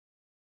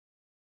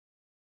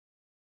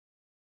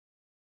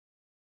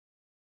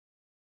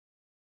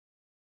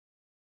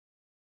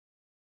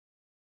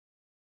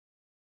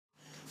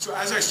So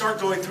as I start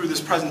going through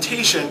this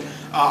presentation,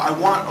 I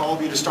want all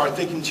of you to start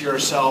thinking to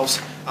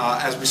yourselves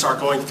as we start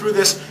going through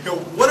this,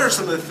 what are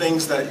some of the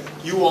things that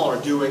you all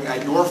are doing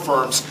at your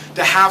firms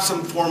to have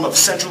some form of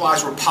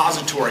centralized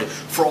repository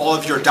for all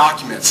of your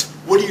documents?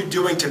 What are you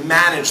doing to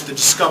manage the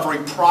discovery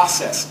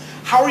process?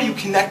 How are you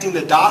connecting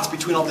the dots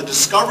between all the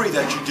discovery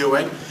that you're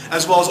doing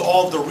as well as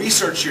all of the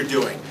research you're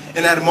doing?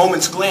 And at a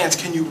moment's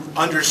glance, can you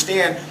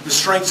understand the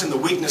strengths and the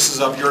weaknesses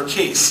of your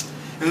case?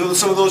 And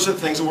some of those are the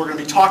things that we're going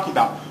to be talking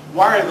about.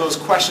 Why are those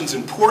questions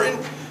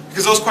important?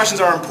 Because those questions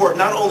are important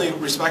not only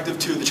respective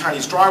to the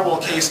Chinese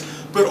drywall case,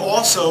 but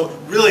also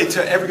really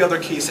to every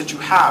other case that you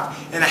have.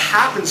 And it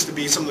happens to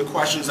be some of the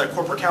questions that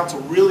corporate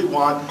counsel really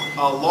want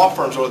law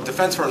firms or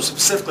defense firms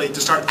specifically to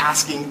start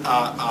asking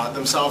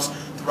themselves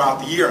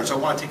throughout the year. And so I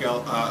want to take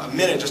a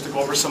minute just to go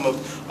over some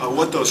of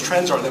what those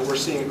trends are that we're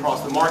seeing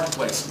across the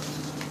marketplace.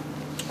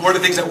 One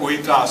of the things that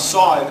we've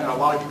saw, and a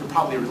lot of you can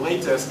probably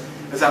relate to this,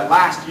 is that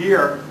last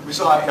year we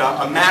saw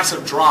a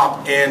massive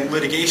drop in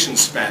litigation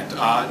spend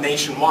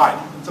nationwide,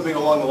 something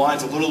along the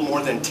lines of a little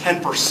more than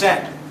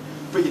 10%.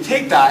 But you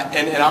take that,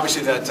 and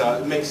obviously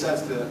that makes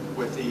sense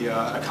with the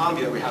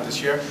economy that we have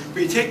this year,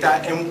 but you take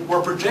that and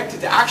we're projected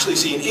to actually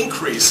see an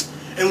increase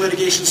in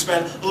litigation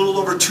spend a little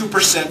over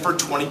 2% for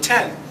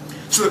 2010.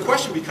 So the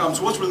question becomes,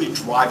 what's really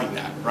driving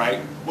that, right?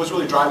 What's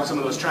really driving some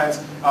of those trends?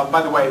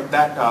 By the way,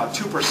 that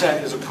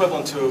 2% is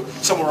equivalent to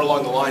somewhere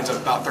along the lines of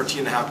about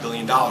 $13.5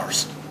 billion.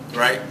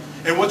 Right?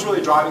 And what's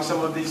really driving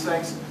some of these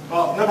things?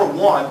 Well, number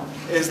one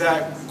is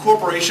that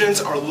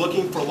corporations are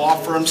looking for law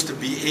firms to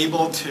be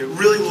able to,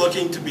 really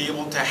looking to be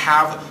able to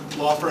have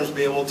law firms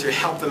be able to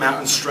help them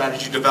out in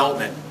strategy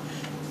development.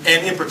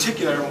 And in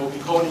particular, and we'll be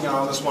honing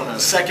on this one in a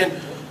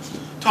second,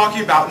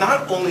 talking about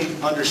not only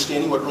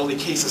understanding what early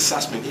case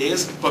assessment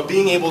is, but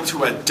being able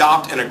to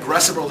adopt an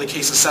aggressive early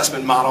case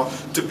assessment model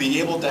to be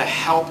able to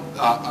help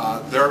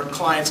their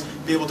clients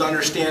be able to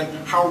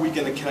understand how are we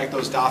going to connect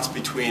those dots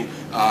between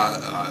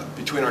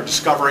our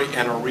discovery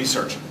and our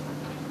research.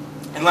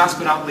 And last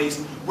but not least,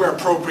 where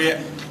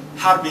appropriate,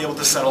 how to be able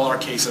to settle our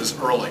cases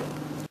early.